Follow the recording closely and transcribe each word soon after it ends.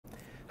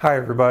Hi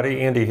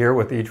everybody, Andy here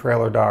with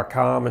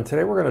eTrailer.com, and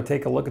today we're going to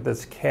take a look at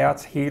this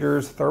Cat's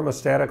Heaters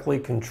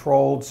thermostatically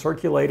controlled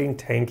circulating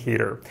tank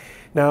heater.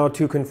 Now,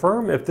 to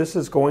confirm if this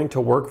is going to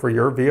work for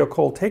your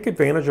vehicle, take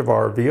advantage of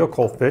our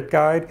vehicle fit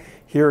guide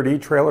here at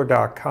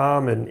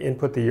eTrailer.com and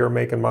input the year,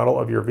 make, and model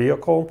of your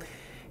vehicle.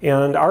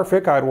 And our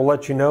fit guide will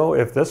let you know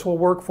if this will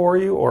work for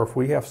you or if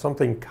we have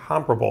something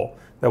comparable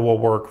that will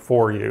work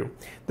for you.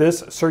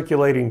 This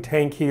circulating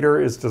tank heater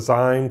is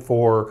designed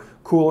for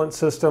coolant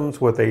systems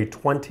with a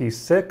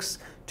 26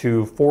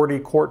 to 40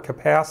 quart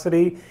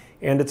capacity,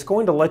 and it's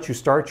going to let you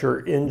start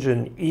your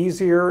engine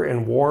easier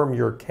and warm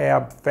your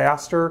cab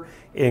faster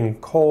in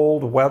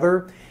cold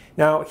weather.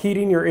 Now,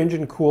 heating your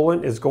engine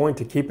coolant is going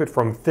to keep it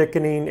from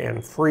thickening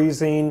and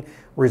freezing,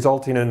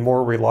 resulting in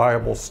more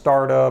reliable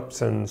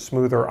startups and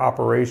smoother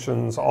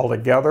operations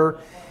altogether.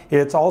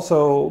 It's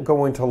also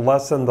going to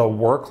lessen the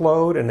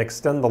workload and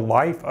extend the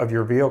life of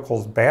your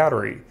vehicle's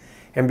battery.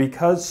 And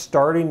because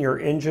starting your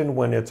engine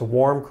when it's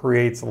warm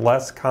creates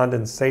less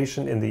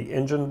condensation in the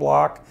engine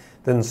block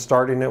than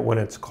starting it when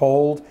it's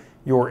cold,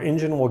 your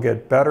engine will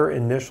get better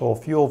initial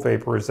fuel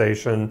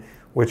vaporization,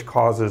 which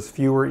causes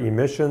fewer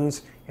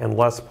emissions and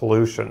less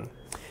pollution.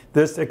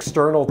 This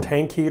external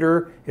tank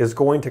heater is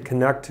going to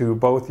connect to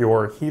both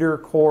your heater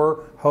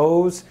core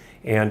hose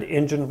and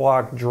engine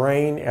block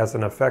drain as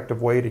an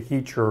effective way to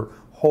heat your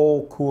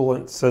whole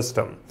coolant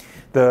system.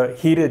 The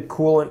heated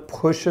coolant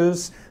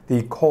pushes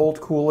the cold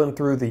coolant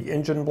through the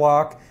engine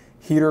block,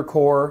 heater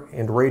core,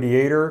 and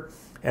radiator,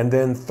 and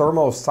then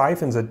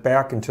thermosiphons it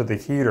back into the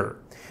heater.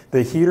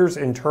 The heater's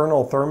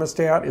internal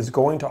thermostat is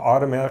going to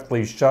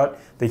automatically shut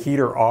the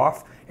heater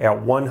off at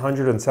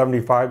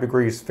 175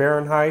 degrees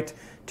Fahrenheit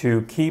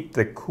to keep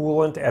the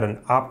coolant at an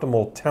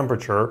optimal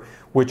temperature,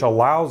 which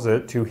allows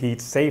it to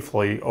heat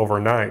safely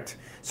overnight.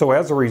 So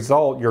as a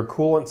result, your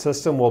coolant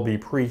system will be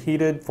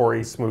preheated for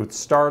a smooth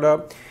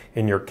startup,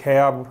 and your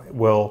cab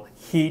will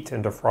heat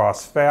and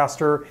defrost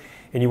faster,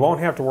 and you won't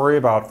have to worry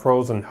about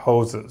frozen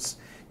hoses.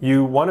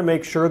 You want to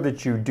make sure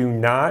that you do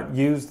not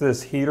use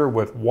this heater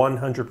with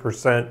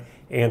 100%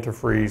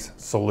 antifreeze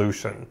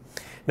solution.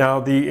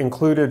 Now, the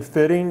included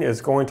fitting is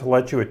going to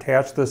let you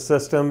attach this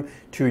system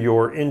to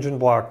your engine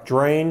block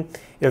drain.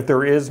 If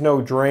there is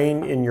no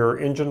drain in your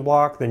engine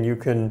block, then you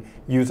can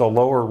use a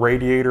lower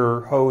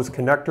radiator hose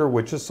connector,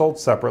 which is sold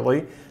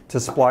separately, to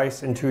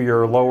splice into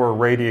your lower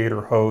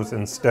radiator hose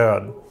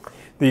instead.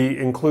 The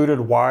included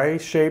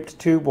Y-shaped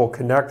tube will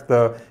connect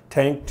the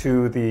tank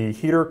to the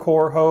heater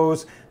core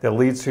hose that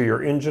leads to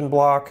your engine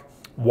block,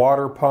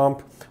 water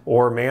pump,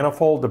 or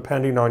manifold,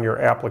 depending on your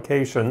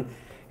application.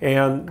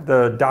 And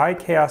the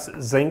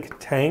die-cast zinc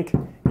tank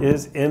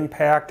is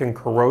impact and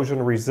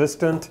corrosion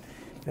resistant,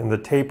 and the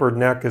tapered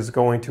neck is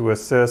going to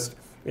assist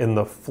in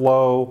the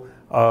flow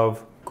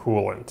of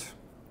coolant.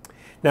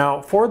 Now,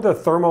 for the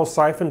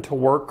thermosiphon to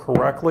work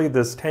correctly,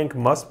 this tank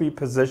must be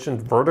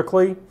positioned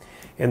vertically,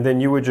 and then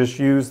you would just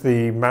use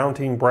the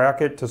mounting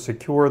bracket to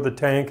secure the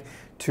tank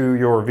to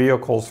your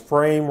vehicle's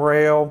frame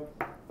rail,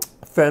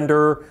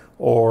 fender,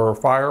 or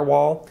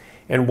firewall.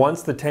 And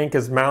once the tank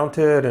is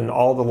mounted and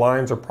all the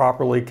lines are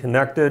properly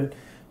connected,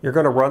 you're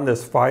going to run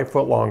this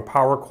 5-foot long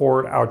power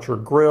cord out your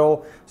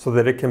grill so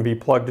that it can be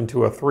plugged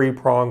into a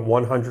 3-prong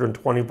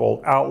 120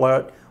 volt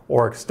outlet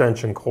or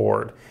extension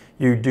cord.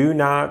 You do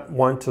not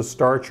want to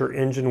start your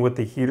engine with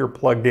the heater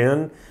plugged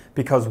in,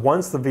 because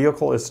once the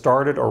vehicle is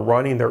started or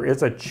running, there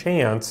is a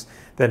chance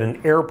that an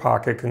air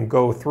pocket can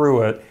go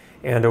through it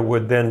and it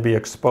would then be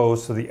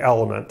exposed to the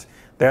element.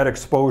 That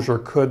exposure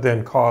could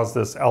then cause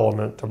this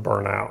element to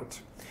burn out.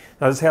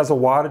 Now, this has a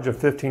wattage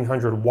of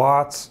 1500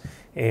 watts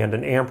and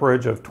an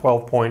amperage of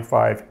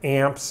 12.5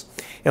 amps.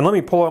 And let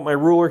me pull out my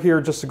ruler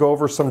here just to go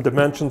over some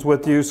dimensions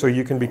with you so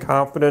you can be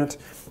confident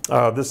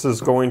this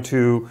is going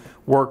to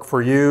work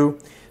for you.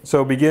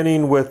 So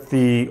beginning with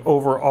the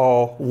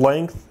overall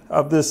length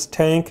of this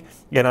tank,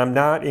 and I'm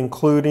not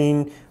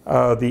including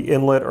the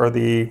inlet or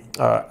the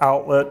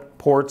outlet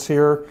ports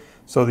here.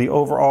 So the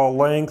overall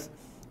length,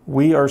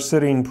 we are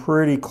sitting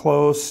pretty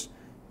close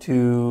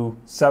to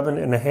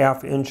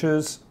 7.5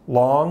 inches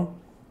long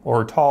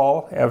or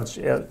tall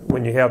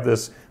when you have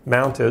this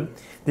mounted.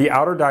 The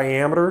outer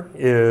diameter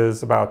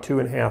is about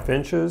 2.5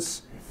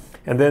 inches.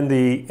 And then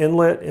the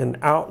inlet and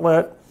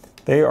outlet,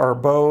 they are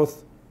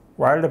both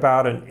right at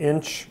about 1.25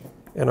 inches,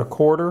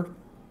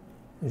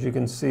 as you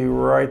can see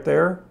right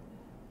there.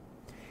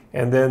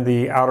 And then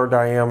the outer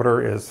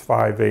diameter is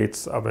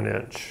 5/8 of an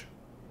inch.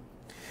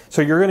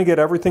 So you're going to get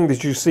everything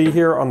that you see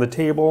here on the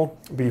table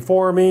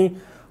before me.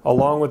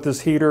 Along with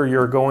this heater,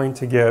 you're going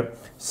to get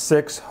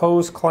 6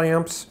 hose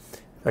clamps.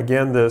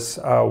 Again, this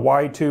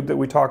Y tube that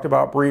we talked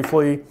about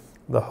briefly,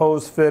 the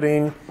hose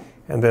fitting,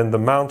 and then the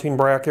mounting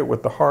bracket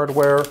with the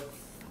hardware,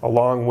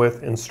 along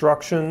with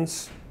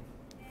instructions.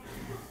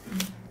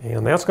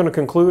 And that's going to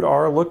conclude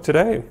our look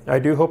today. I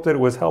do hope that it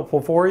was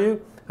helpful for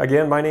you.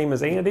 Again, my name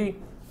is Andy.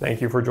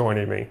 Thank you for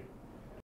joining me.